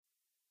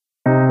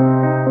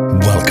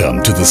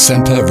Welcome to the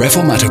Semper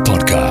Reformata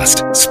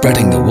podcast,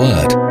 spreading the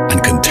word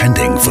and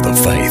contending for the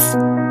faith.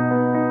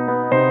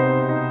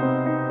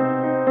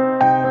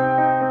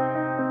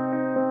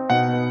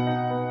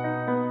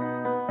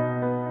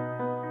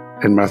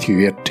 In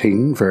Matthew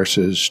 18,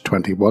 verses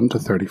 21 to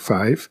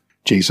 35,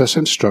 Jesus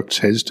instructs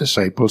his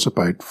disciples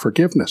about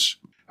forgiveness,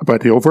 about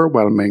the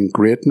overwhelming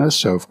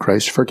greatness of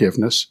Christ's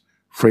forgiveness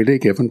freely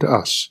given to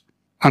us,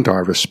 and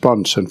our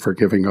response in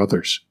forgiving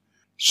others.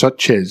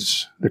 Such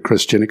is the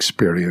Christian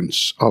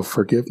experience of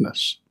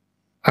forgiveness.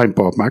 I'm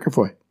Bob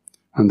McAvoy,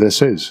 and this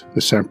is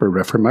the Semper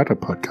Reformata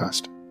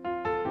podcast.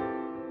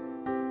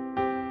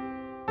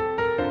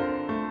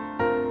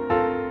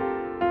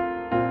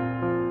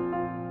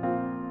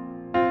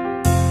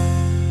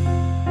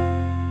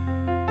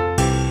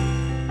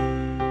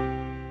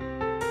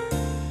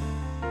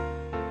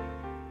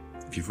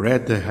 If you've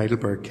read the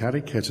Heidelberg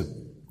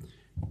Catechism,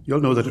 you'll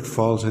know that it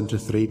falls into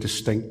three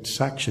distinct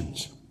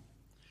sections.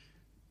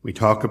 We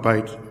talk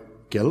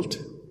about guilt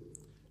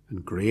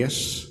and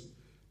grace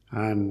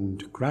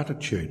and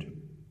gratitude.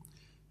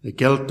 The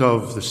guilt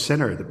of the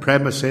sinner. The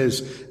premise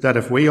is that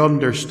if we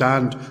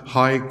understand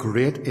how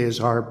great is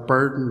our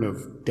burden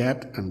of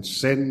debt and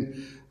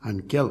sin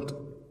and guilt,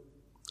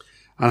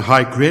 and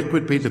how great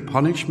would be the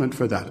punishment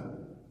for that,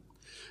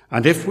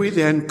 and if we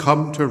then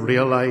come to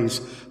realize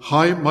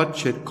how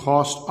much it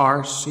cost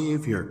our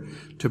Saviour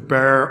to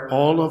bear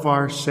all of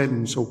our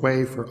sins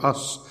away for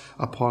us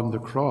upon the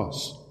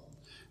cross,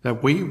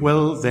 that we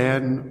will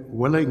then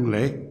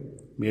willingly,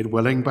 made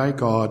willing by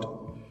God,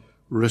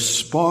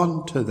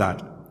 respond to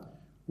that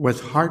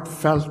with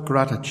heartfelt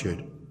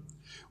gratitude.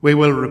 We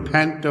will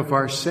repent of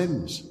our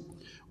sins.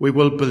 We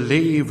will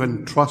believe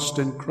and trust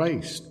in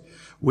Christ.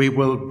 We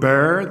will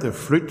bear the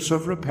fruits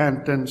of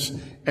repentance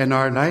in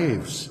our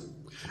lives.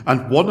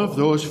 And one of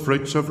those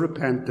fruits of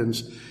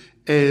repentance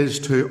is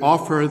to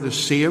offer the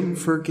same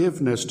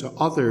forgiveness to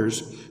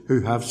others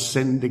who have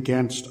sinned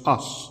against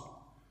us,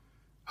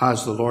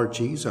 as the Lord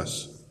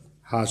Jesus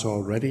has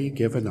already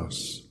given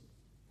us.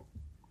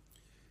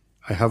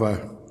 I have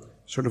a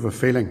sort of a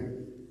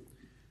feeling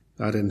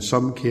that in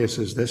some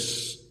cases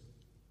this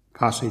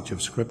passage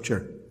of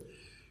Scripture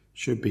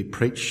should be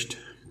preached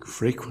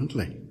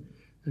frequently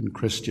in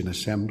Christian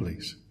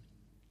assemblies.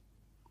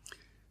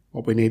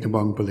 What we need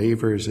among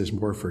believers is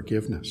more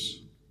forgiveness.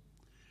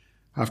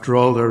 After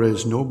all, there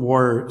is no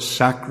more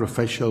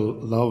sacrificial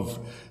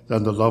love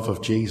than the love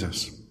of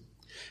Jesus.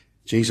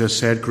 Jesus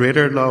said,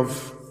 "Greater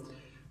love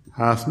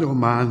hath no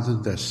man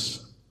than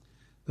this,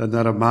 than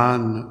that a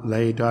man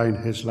lay down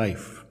his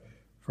life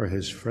for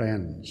his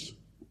friends."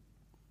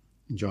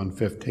 In John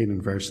 15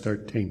 and verse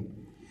 13.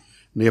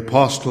 And the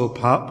Apostle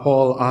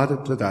Paul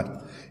added to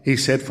that. He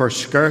said, "For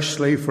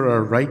scarcely for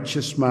a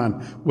righteous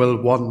man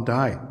will one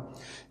die.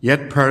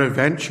 Yet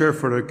peradventure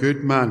for a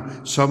good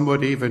man some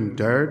would even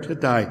dare to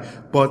die.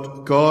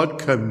 But God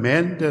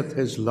commendeth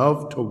his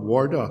love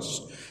toward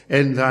us,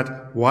 in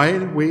that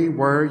while we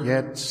were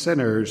yet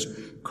sinners,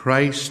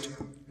 Christ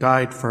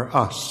died for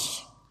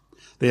us."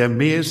 The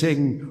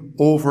amazing,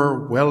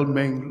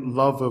 overwhelming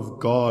love of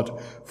God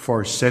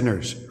for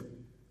sinners.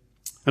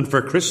 And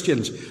for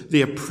Christians,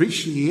 the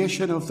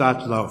appreciation of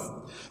that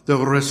love, the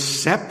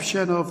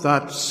reception of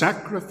that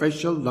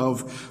sacrificial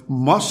love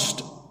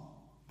must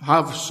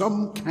have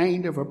some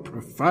kind of a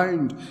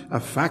profound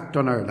effect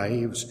on our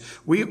lives.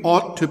 We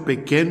ought to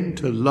begin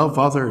to love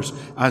others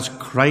as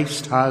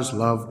Christ has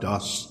loved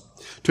us,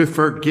 to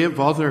forgive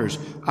others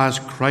as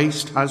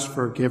Christ has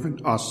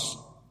forgiven us.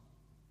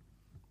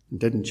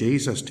 Didn't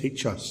Jesus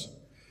teach us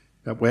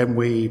that when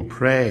we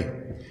pray,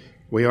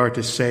 we are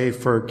to say,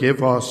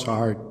 "Forgive us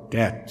our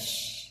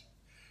debts,"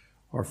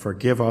 or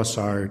 "Forgive us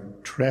our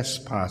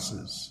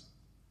trespasses,"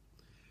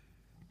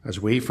 as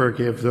we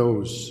forgive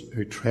those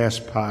who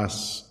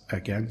trespass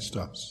against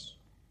us.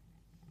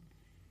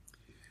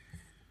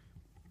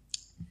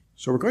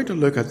 So we're going to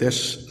look at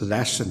this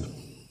lesson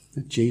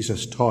that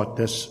Jesus taught,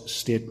 this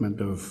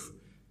statement of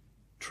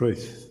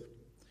truth.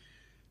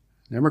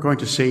 Then we're going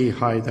to see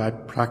how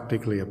that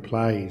practically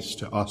applies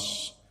to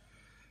us,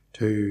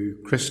 to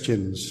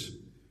Christians,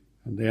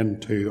 and then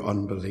to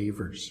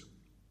unbelievers.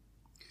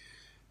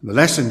 The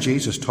lesson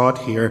Jesus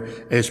taught here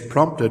is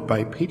prompted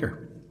by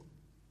Peter.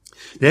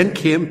 Then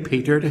came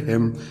Peter to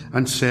him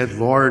and said,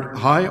 "Lord,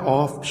 how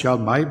oft shall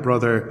my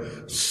brother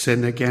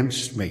sin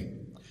against me,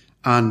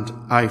 and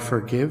I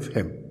forgive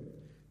him?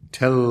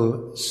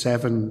 Till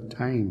 7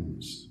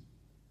 times?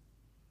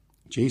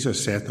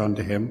 Jesus saith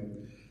unto him,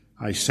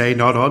 I say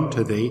not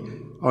unto thee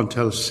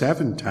until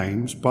 7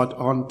 times, but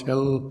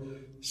until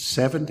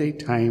 70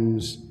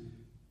 times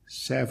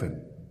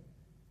 7.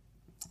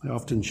 How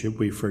often should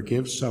we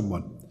forgive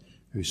someone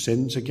who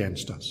sins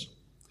against us?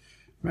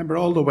 Remember,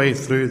 all the way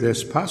through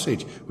this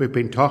passage, we've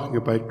been talking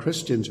about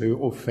Christians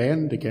who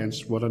offend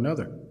against one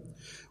another.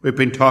 We've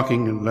been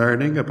talking and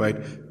learning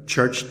about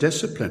church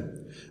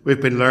discipline.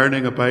 We've been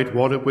learning about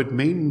what it would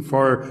mean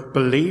for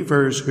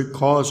believers who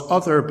cause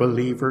other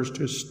believers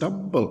to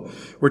stumble.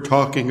 We're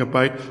talking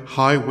about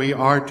how we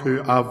are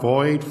to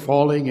avoid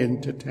falling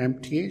into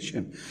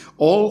temptation.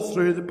 All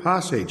through the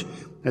passage,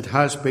 it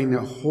has been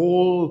a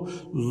whole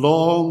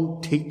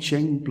long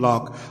teaching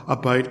block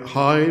about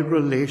how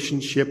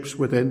relationships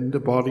within the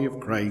body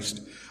of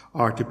Christ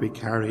are to be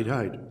carried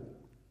out, and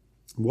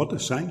what the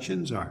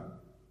sanctions are.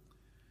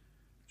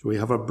 So we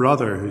have a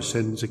brother who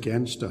sins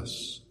against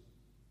us.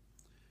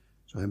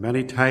 So how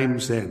many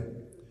times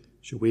then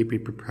should we be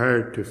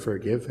prepared to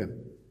forgive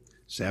him?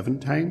 7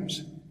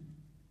 times?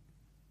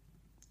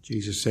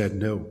 Jesus said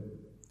no,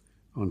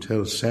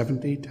 until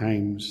 70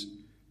 times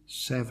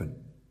 7.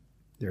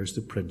 There's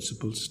the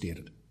principle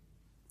stated.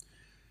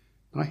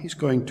 Now he's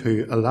going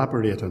to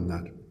elaborate on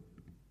that.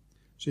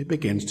 So he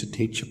begins to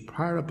teach a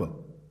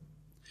parable.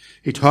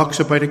 He talks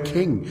about a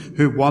king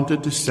who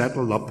wanted to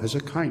settle up his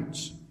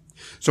accounts.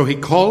 So he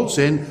calls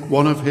in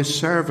one of his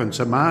servants,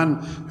 a man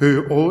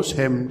who owes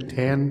him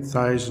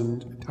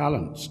 10,000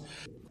 talents.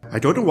 I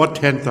don't know what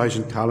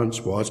 10,000 talents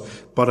was,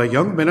 but a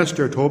young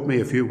minister told me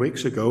a few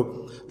weeks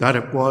ago that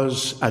it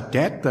was a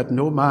debt that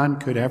no man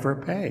could ever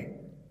pay.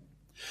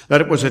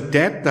 That it was a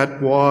debt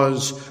that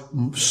was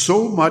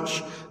so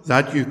much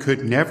that you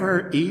could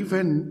never,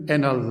 even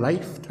in a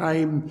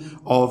lifetime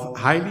of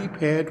highly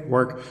paid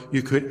work,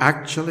 you could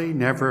actually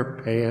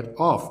never pay it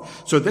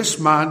off. So this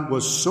man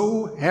was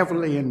so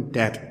heavily in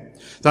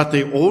debt that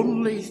the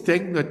only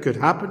thing that could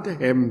happen to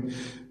him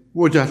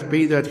would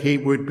be that he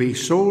would be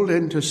sold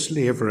into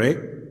slavery,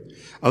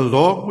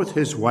 along with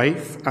his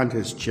wife and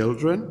his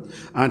children,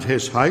 and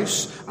his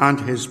house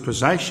and his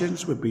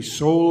possessions would be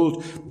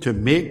sold to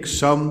make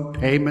some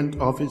payment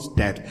of his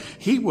debt.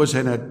 He was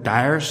in a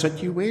dire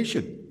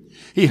situation.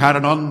 He had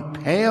an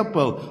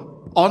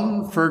unpayable,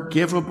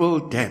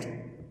 unforgivable debt.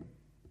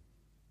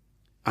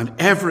 And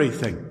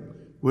everything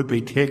would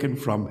be taken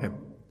from him.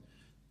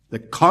 The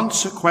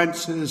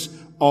consequences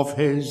of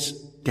his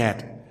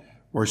debt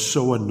were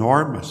so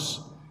enormous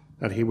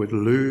that he would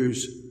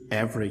lose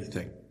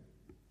everything.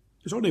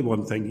 There's only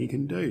one thing he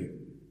can do.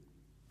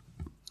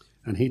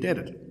 And he did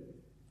it.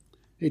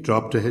 He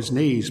dropped to his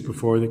knees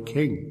before the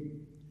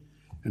king.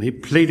 And he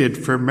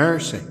pleaded for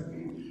mercy.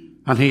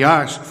 And he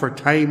asked for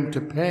time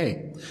to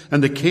pay.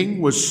 And the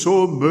king was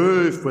so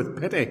moved with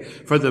pity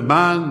for the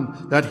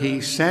man that he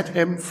set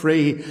him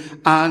free.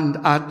 And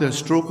at the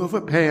stroke of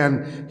a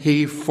pen,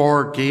 he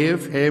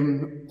forgave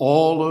him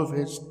all of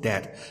his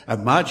debt.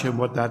 Imagine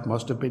what that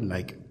must have been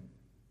like.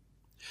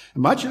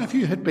 Imagine if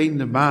you had been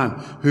the man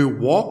who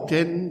walked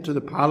into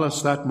the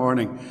palace that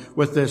morning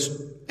with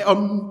this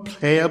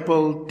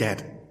unpayable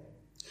debt,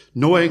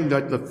 knowing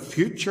that the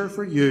future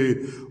for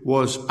you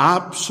was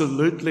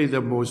absolutely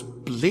the most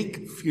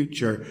bleak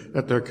future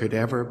that there could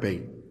ever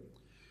be.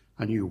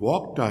 And you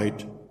walked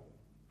out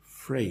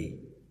free,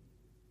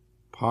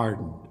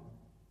 pardoned,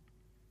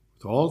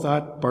 with all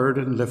that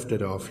burden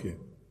lifted off you.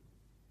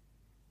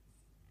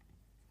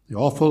 The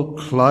awful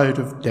cloud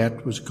of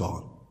debt was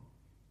gone.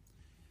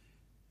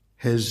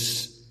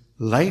 His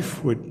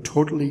life would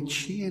totally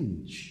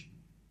change.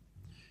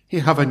 He'd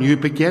have a new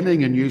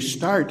beginning, a new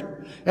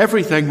start.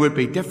 Everything would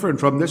be different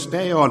from this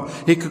day on.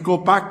 He could go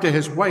back to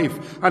his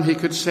wife and he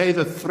could say,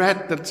 the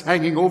threat that's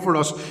hanging over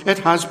us, it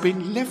has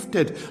been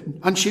lifted.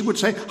 And she would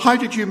say, how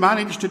did you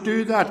manage to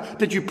do that?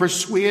 Did you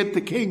persuade the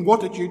king?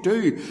 What did you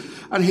do?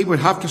 And he would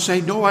have to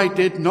say, no, I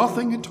did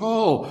nothing at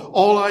all.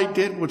 All I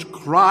did was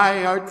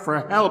cry out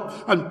for help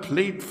and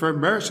plead for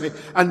mercy.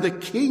 And the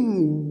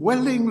king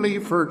willingly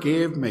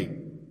forgave me.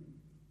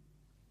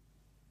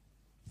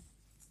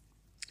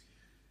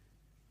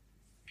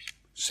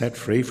 Set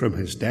free from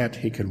his debt,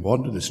 he can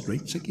wander the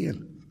streets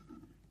again.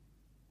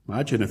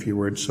 Imagine if you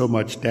were in so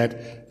much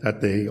debt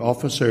that the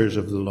officers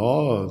of the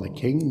law, the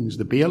kings,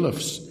 the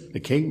bailiffs, the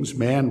king's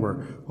men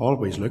were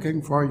always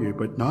looking for you.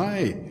 But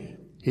now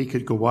he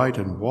could go out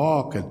and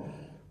walk, and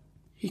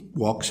he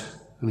walks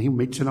and he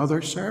meets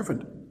another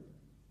servant.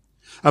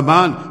 A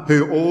man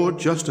who owed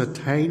just a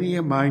tiny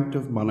amount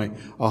of money,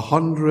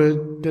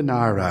 100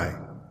 denarii.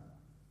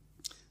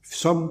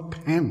 Some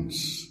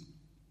pence.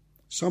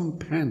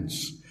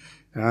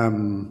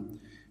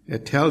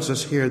 It tells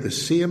us here the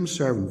same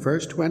servant,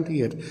 verse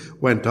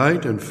 28, went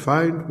out and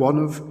found one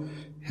of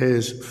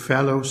his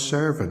fellow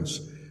servants,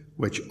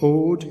 which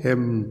owed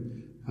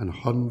him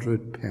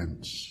 100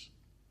 pence.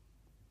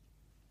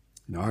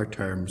 In our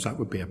terms, that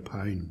would be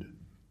 £1. Of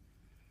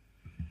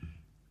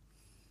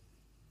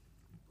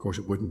course,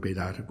 it wouldn't be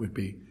that. It would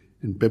be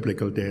in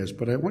biblical days.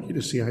 But I want you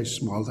to see how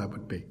small that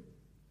would be.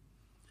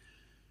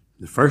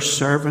 The first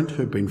servant,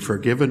 who had been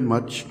forgiven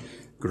much,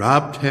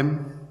 grabbed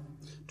him,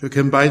 took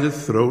him by the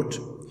throat,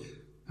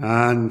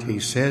 and he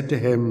said to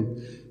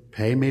him,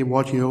 pay me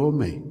what you owe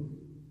me.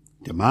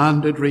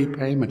 Demanded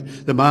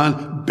repayment. The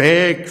man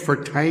begged for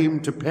time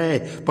to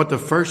pay. But the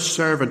first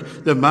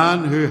servant, the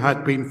man who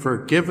had been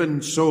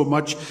forgiven so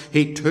much,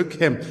 he took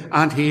him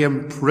and he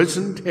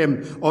imprisoned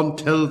him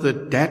until the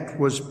debt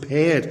was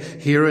paid.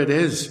 Here it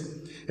is.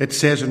 It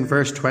says in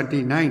verse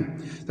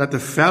 29 that the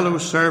fellow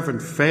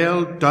servant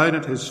fell down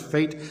at his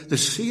feet, the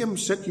same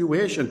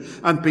situation,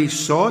 and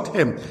besought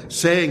him,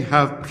 saying,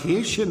 "Have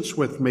patience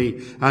with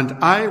me, and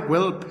I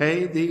will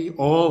pay thee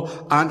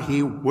all." And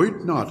he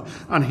would not,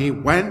 and he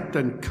went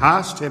and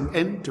cast him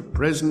into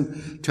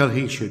prison till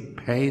he should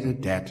pay the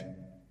debt.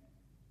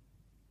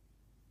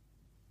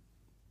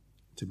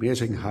 It's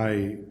amazing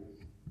how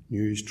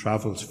news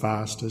travels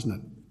fast, isn't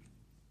it?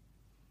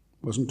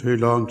 It wasn't too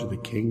long till the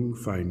king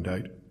found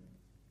out.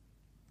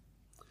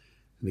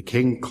 And the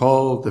king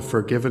called the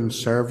forgiven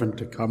servant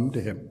to come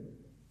to him.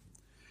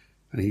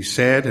 And he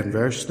said in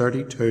verse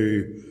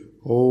 32,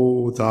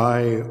 "O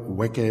thou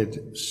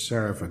wicked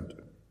servant,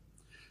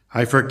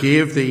 I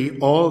forgave thee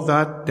all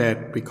that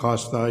debt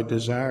because thou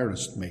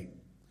desirest me.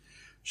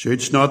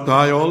 Shouldst not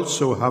thou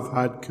also have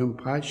had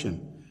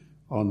compassion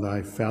on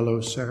thy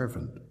fellow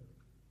servant?"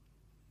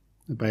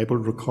 The Bible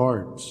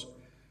records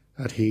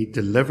that he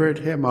delivered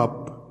him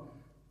up,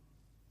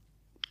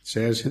 it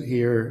says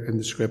here in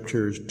the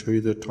scriptures, to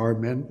the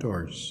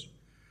tormentors,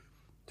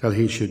 till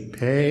he should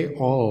pay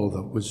all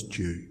that was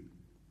due.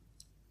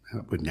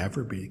 That would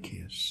never be the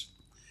case.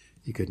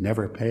 He could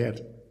never pay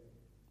it.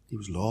 He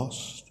was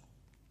lost.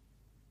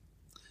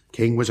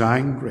 King was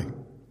angry.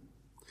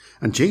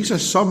 And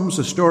Jesus sums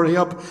the story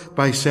up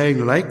by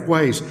saying,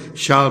 "Likewise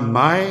shall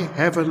my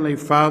heavenly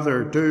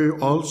Father do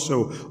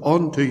also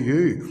unto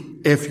you,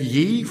 if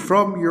ye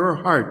from your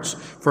hearts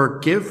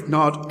forgive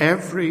not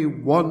every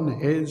one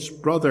his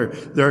brother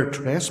their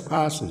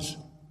trespasses."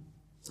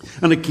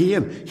 And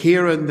again,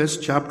 here in this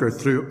chapter,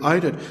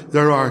 throughout it,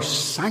 there are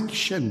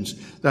sanctions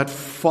that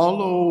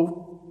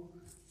follow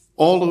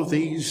all of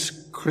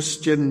these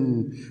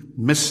Christian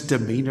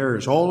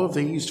misdemeanors, all of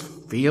these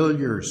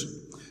failures,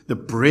 the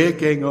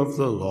breaking of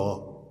the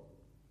law.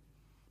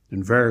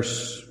 In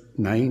verse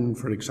 9,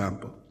 for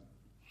example,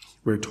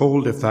 we're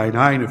told, "If thine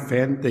eye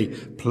offend thee,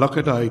 pluck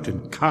it out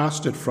and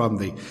cast it from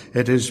thee.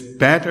 It is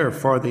better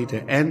for thee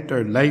to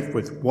enter life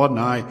with one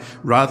eye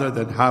rather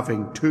than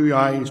having two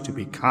eyes to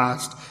be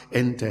cast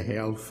into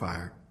hell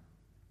fire."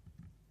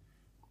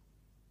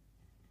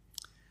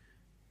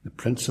 The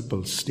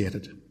principle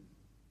stated,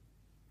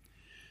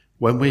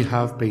 when we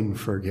have been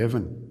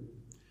forgiven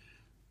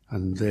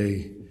and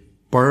the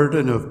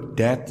burden of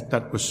debt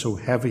that was so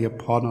heavy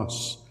upon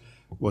us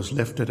was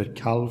lifted at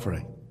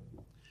Calvary,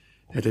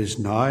 it is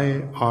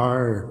now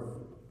our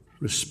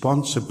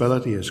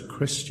responsibility as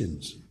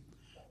Christians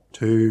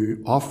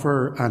to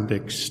offer and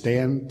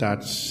extend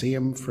that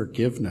same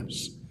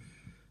forgiveness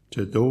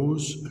to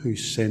those who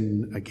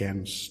sin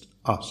against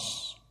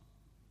us.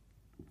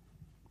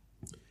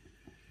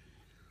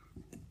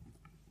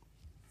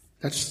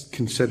 Let's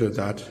consider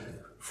that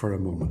for a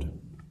moment.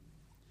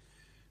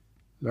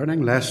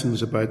 Learning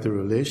lessons about the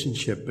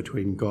relationship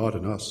between God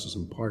and us is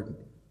important.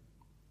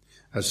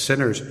 As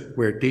sinners,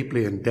 we're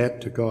deeply in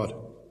debt to God.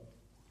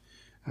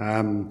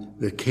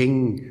 The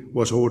king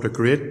was owed a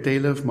great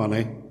deal of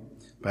money.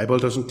 The Bible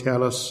doesn't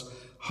tell us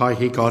how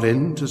he got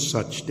into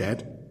such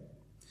debt.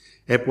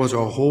 It was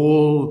a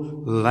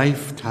whole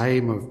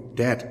lifetime of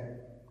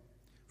debt.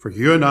 For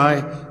you and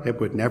I,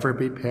 it would never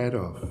be paid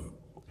off.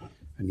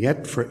 And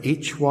yet for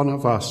each one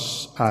of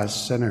us as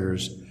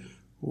sinners,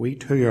 we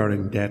too are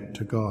in debt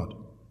to God.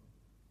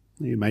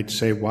 You might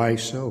say, why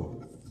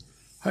so?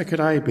 How could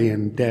I be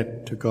in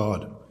debt to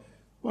God?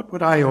 What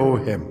would I owe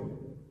him?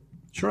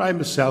 Sure, I'm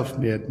a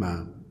self-made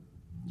man.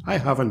 I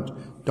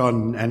haven't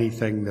done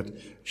anything that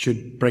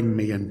should bring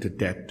me into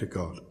debt to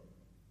God.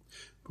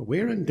 But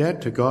we're in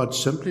debt to God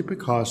simply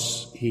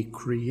because he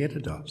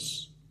created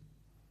us.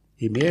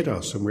 He made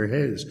us and we're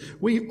his.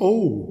 We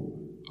owe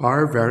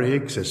our very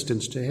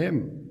existence to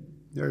him.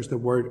 There's the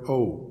word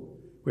owe.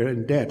 We're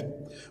in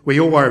debt. We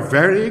owe our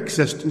very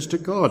existence to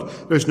God.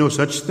 There's no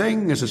such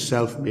thing as a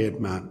self-made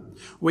man.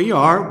 We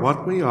are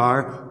what we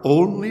are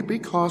only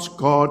because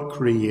God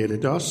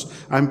created us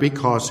and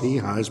because he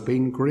has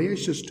been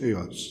gracious to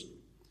us.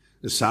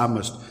 The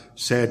psalmist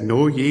said,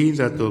 "Know ye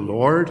that the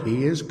Lord,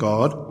 he is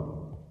God.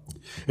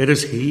 It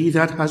is he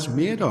that has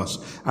made us,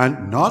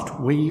 and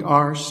not we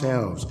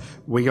ourselves.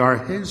 We are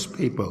his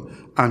people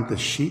and the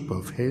sheep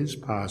of his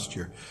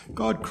pasture."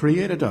 God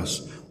created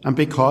us, and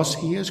because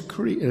he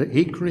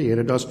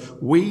created us,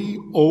 we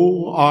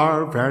owe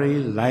our very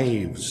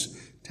lives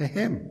to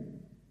him.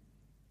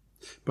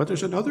 But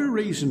there's another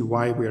reason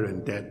why we're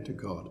in debt to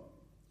God.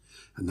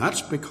 And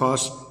that's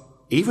because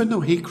even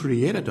though he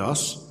created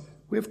us,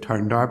 we've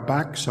turned our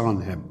backs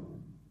on him.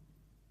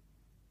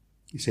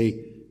 You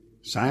see,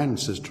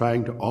 science is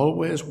trying to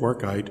always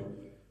work out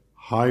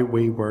how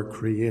we were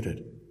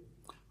created,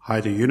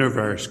 how the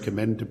universe came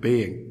into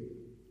being.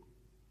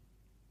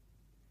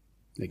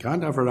 They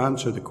can't ever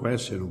answer the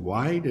question,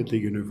 why did the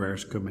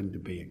universe come into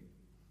being?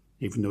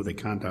 Even though they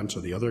can't answer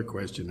the other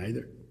question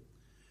either.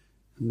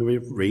 And the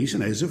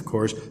reason is, of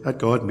course, that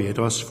God made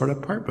us for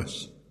a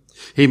purpose.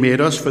 He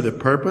made us for the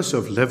purpose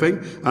of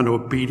living an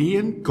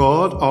obedient,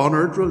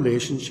 God-honored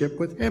relationship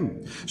with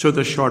him. So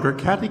the shorter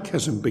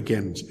catechism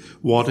begins.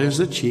 What is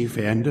the chief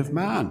end of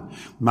man?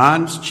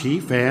 Man's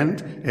chief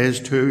end is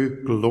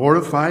to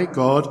glorify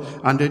God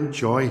and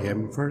enjoy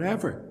him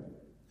forever.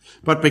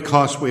 But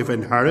because we've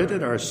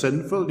inherited our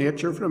sinful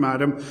nature from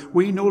Adam,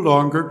 we no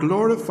longer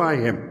glorify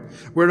him.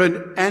 We're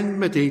in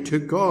enmity to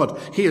God.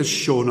 He has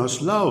shown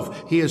us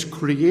love. He has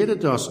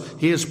created us.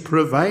 He has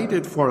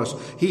provided for us.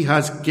 He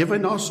has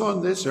given us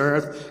on this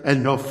earth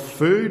enough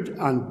food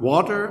and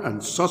water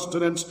and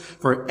sustenance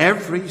for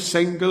every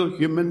single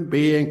human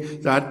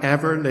being that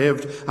ever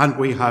lived. And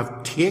we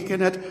have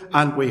taken it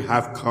and we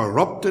have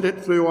corrupted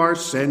it through our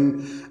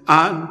sin,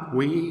 and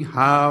we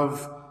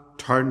have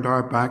turned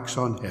our backs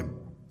on him.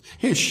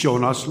 He's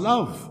shown us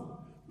love,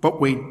 but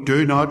we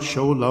do not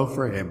show love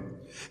for him.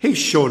 He's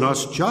shown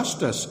us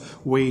justice.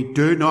 We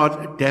do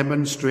not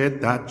demonstrate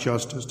that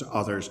justice to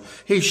others.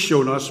 He's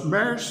shown us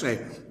mercy.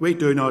 We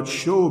do not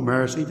show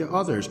mercy to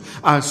others.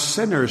 As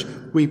sinners,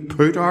 we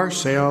put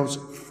ourselves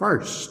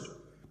first.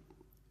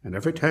 And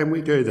every time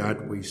we do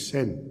that, we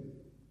sin.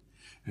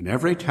 And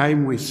every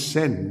time we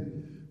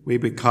sin, we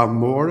become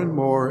more and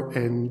more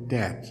in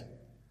debt.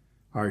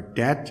 Our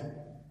debt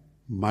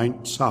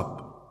mounts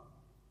up.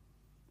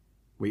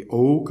 We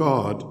owe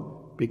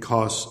God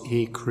because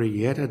he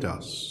created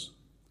us.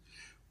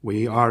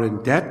 We are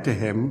in debt to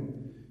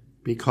him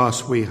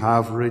because we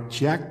have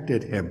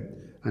rejected him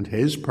and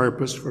his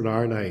purpose for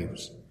our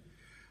lives.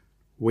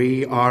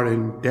 We are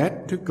in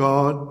debt to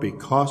God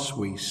because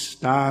we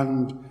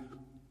stand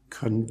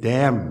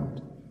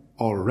condemned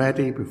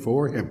already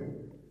before him.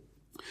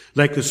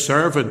 Like the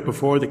servant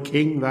before the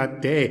king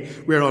that day,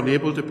 we are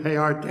unable to pay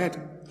our debt.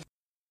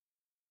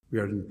 We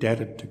are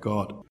indebted to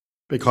God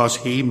because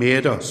he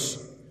made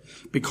us.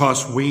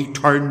 Because we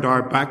turned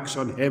our backs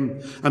on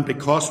him, and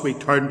because we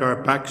turned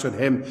our backs on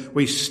him,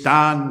 we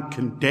stand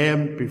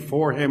condemned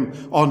before him,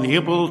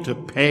 unable to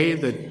pay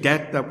the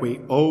debt that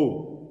we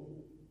owe.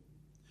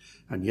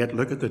 And yet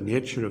look at the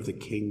nature of the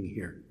king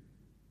here.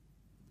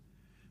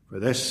 For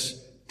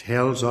this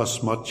tells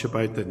us much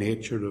about the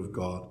nature of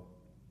God.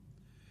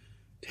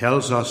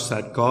 Tells us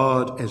that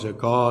God is a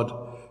God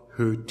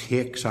who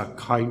takes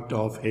account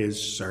of his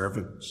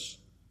servants.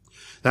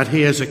 That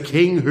he is a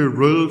king who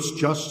rules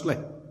justly.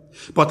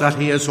 But that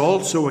he is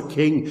also a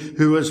king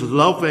who is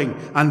loving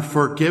and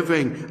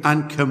forgiving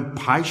and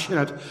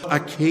compassionate, a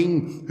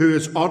king who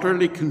is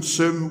utterly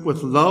consumed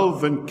with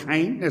love and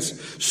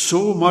kindness,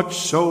 so much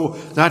so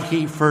that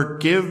he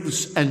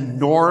forgives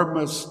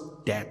enormous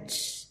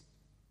debts.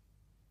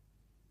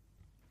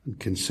 And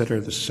consider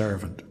the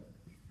servant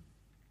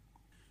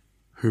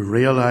who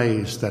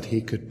realized that he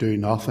could do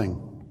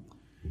nothing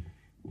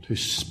to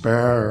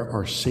spare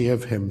or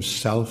save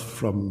himself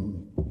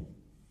from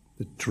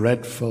the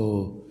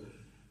dreadful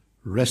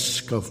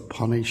risk of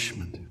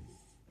punishment,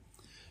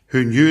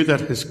 who knew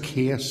that his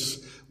case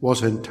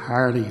was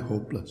entirely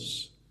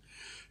hopeless,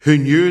 who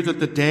knew that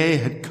the day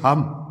had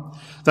come,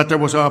 that there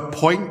was an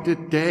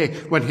appointed day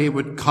when he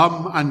would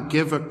come and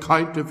give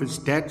account of his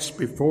debts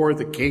before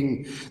the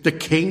king. The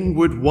king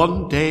would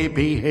one day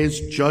be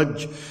his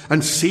judge,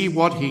 and see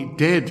what he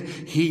did.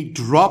 He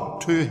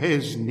dropped to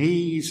his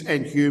knees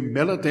in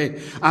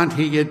humility and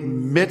he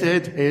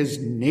admitted his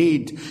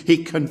need.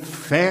 He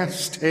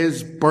confessed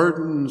his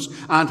burdens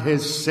and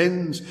his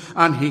sins,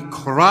 and he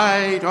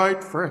cried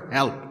out for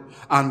help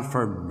and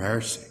for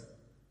mercy.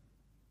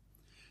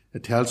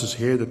 It tells us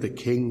here that the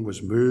king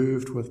was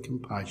moved with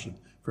compassion.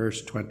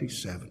 Verse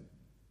 27.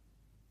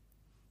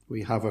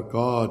 We have a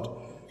God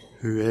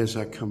who is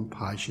a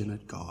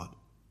compassionate God.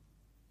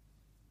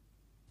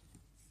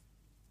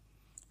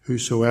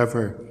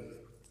 Whosoever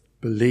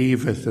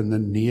believeth in the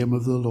name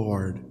of the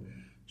Lord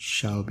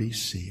shall be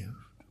saved.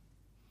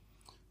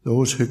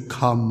 Those who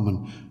come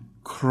and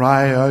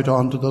cry out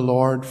unto the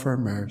Lord for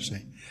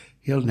mercy,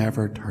 he'll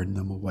never turn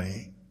them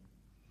away.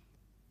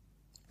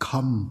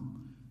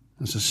 Come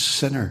as a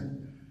sinner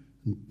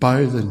and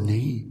bow the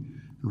knee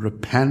and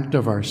repent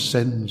of our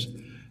sins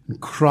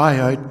and cry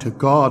out to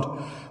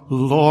God,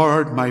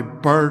 Lord, my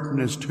burden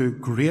is too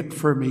great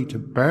for me to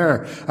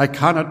bear. I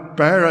cannot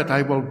bear it.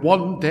 I will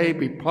one day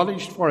be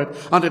punished for it,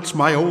 and it's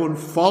my own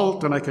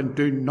fault, and I can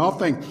do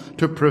nothing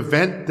to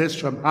prevent this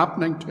from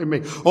happening to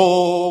me.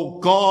 Oh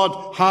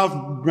God, have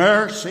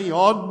mercy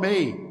on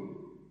me.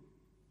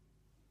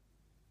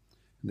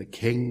 And the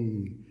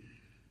king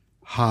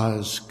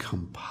has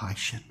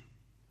compassion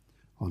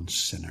on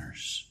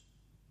sinners.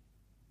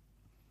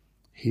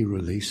 He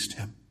released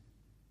him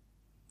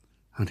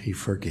and he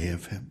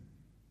forgave him.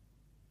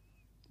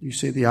 You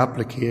see the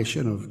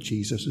application of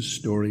Jesus'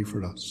 story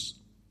for us.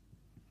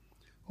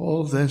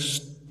 All this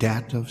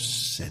debt of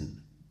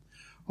sin,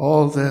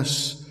 all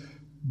this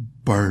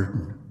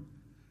burden,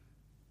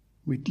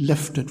 we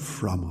lift it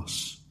from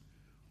us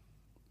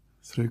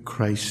through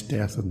Christ's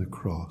death on the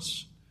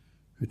cross,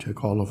 who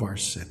took all of our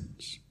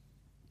sins.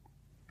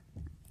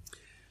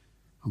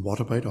 And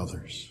what about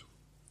others?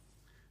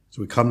 As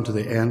we come to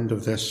the end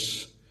of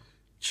this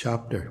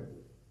chapter,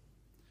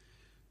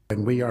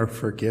 When we are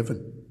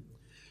forgiven,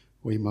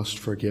 we must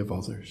forgive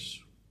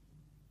others.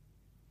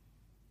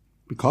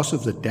 Because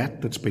of the debt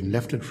that's been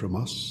lifted from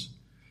us,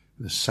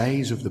 the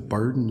size of the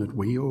burden that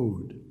we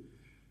owed,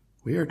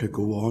 we are to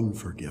go on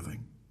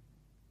forgiving.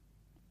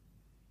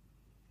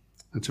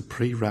 It's a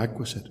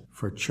prerequisite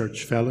for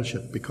church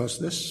fellowship, because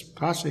this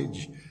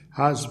passage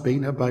has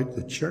been about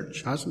the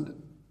church, hasn't it?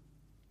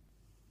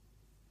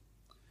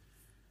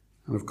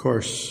 And of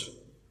course,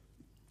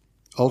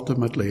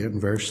 ultimately in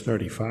verse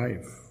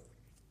 35,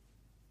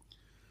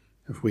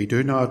 if we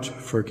do not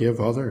forgive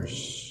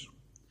others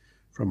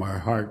from our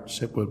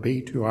hearts, it will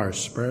be to our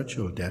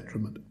spiritual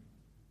detriment.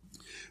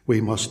 We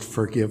must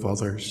forgive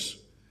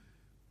others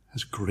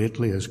as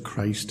greatly as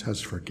Christ has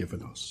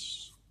forgiven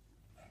us.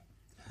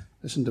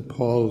 Listen to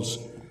Paul's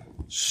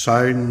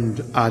sound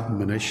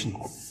admonition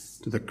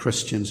to the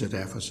Christians at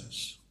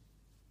Ephesus.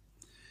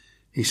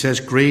 He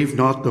says, "Grieve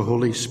not the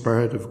Holy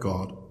Spirit of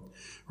God,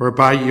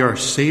 whereby ye are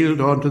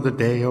sealed unto the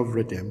day of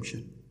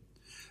redemption.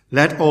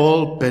 Let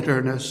all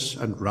bitterness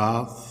and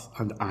wrath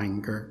and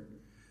anger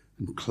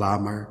and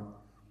clamour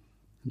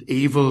and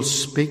evil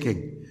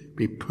speaking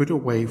be put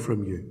away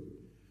from you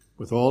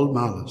with all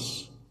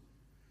malice.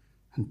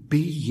 And be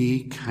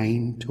ye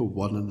kind to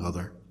one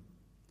another,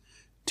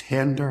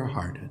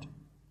 tender-hearted,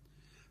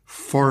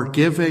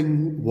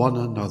 forgiving one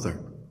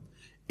another,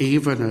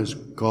 even as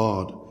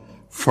God,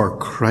 for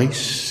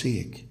Christ's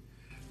sake,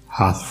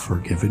 hath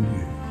forgiven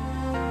you."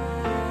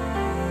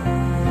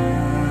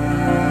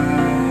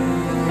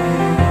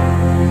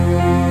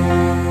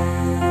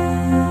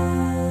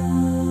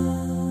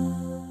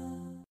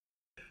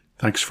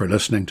 Thanks for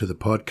listening to the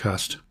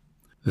podcast.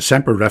 The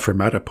Semper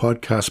Reformata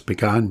podcast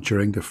began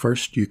during the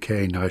first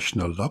UK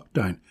national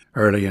lockdown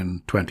early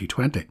in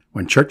 2020,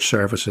 when church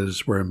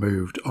services were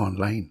moved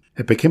online.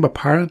 It became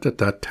apparent at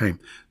that time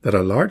that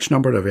a large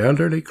number of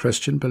elderly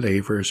Christian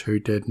believers who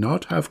did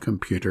not have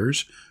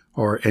computers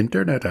or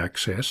internet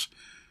access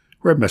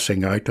were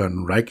missing out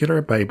on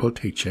regular Bible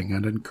teaching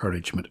and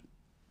encouragement.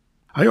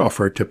 I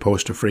offered to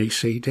post a free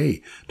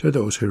CD to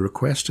those who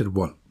requested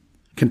one,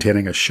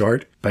 containing a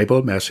short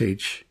Bible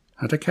message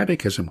and a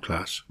catechism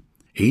class.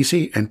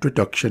 Easy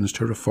introductions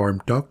to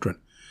Reformed doctrine,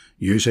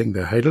 using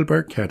the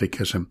Heidelberg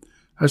Catechism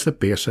as the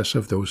basis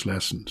of those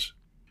lessons.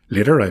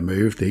 Later I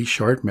moved these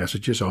short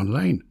messages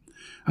online,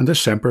 and the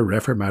Semper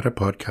Reformata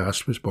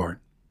podcast was born.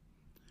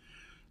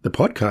 The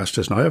podcast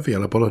is now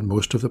available on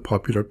most of the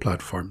popular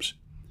platforms,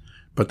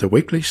 but the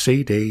weekly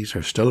CDs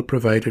are still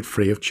provided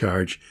free of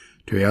charge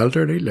to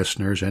elderly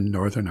listeners in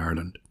Northern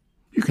Ireland.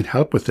 You can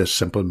help with this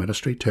simple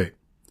ministry too.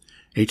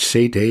 Each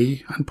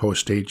CD and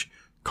postage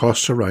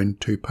costs around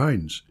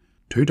 £2,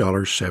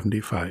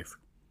 $2.75.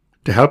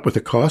 To help with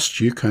the costs,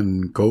 you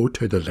can go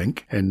to the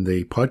link in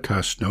the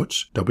podcast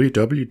notes,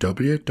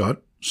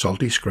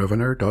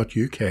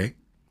 www.saltyscrivener.uk,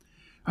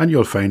 and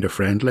you'll find a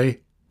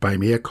friendly Buy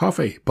Me a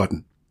Coffee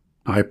button.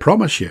 I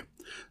promise you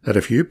that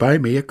if you buy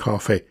me a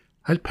coffee,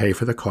 I'll pay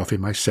for the coffee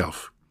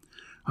myself,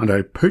 and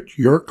I'll put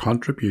your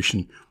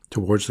contribution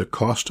towards the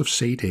cost of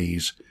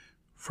CDs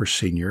for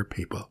senior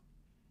people.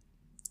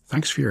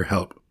 Thanks for your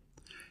help.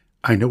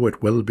 I know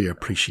it will be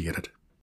appreciated.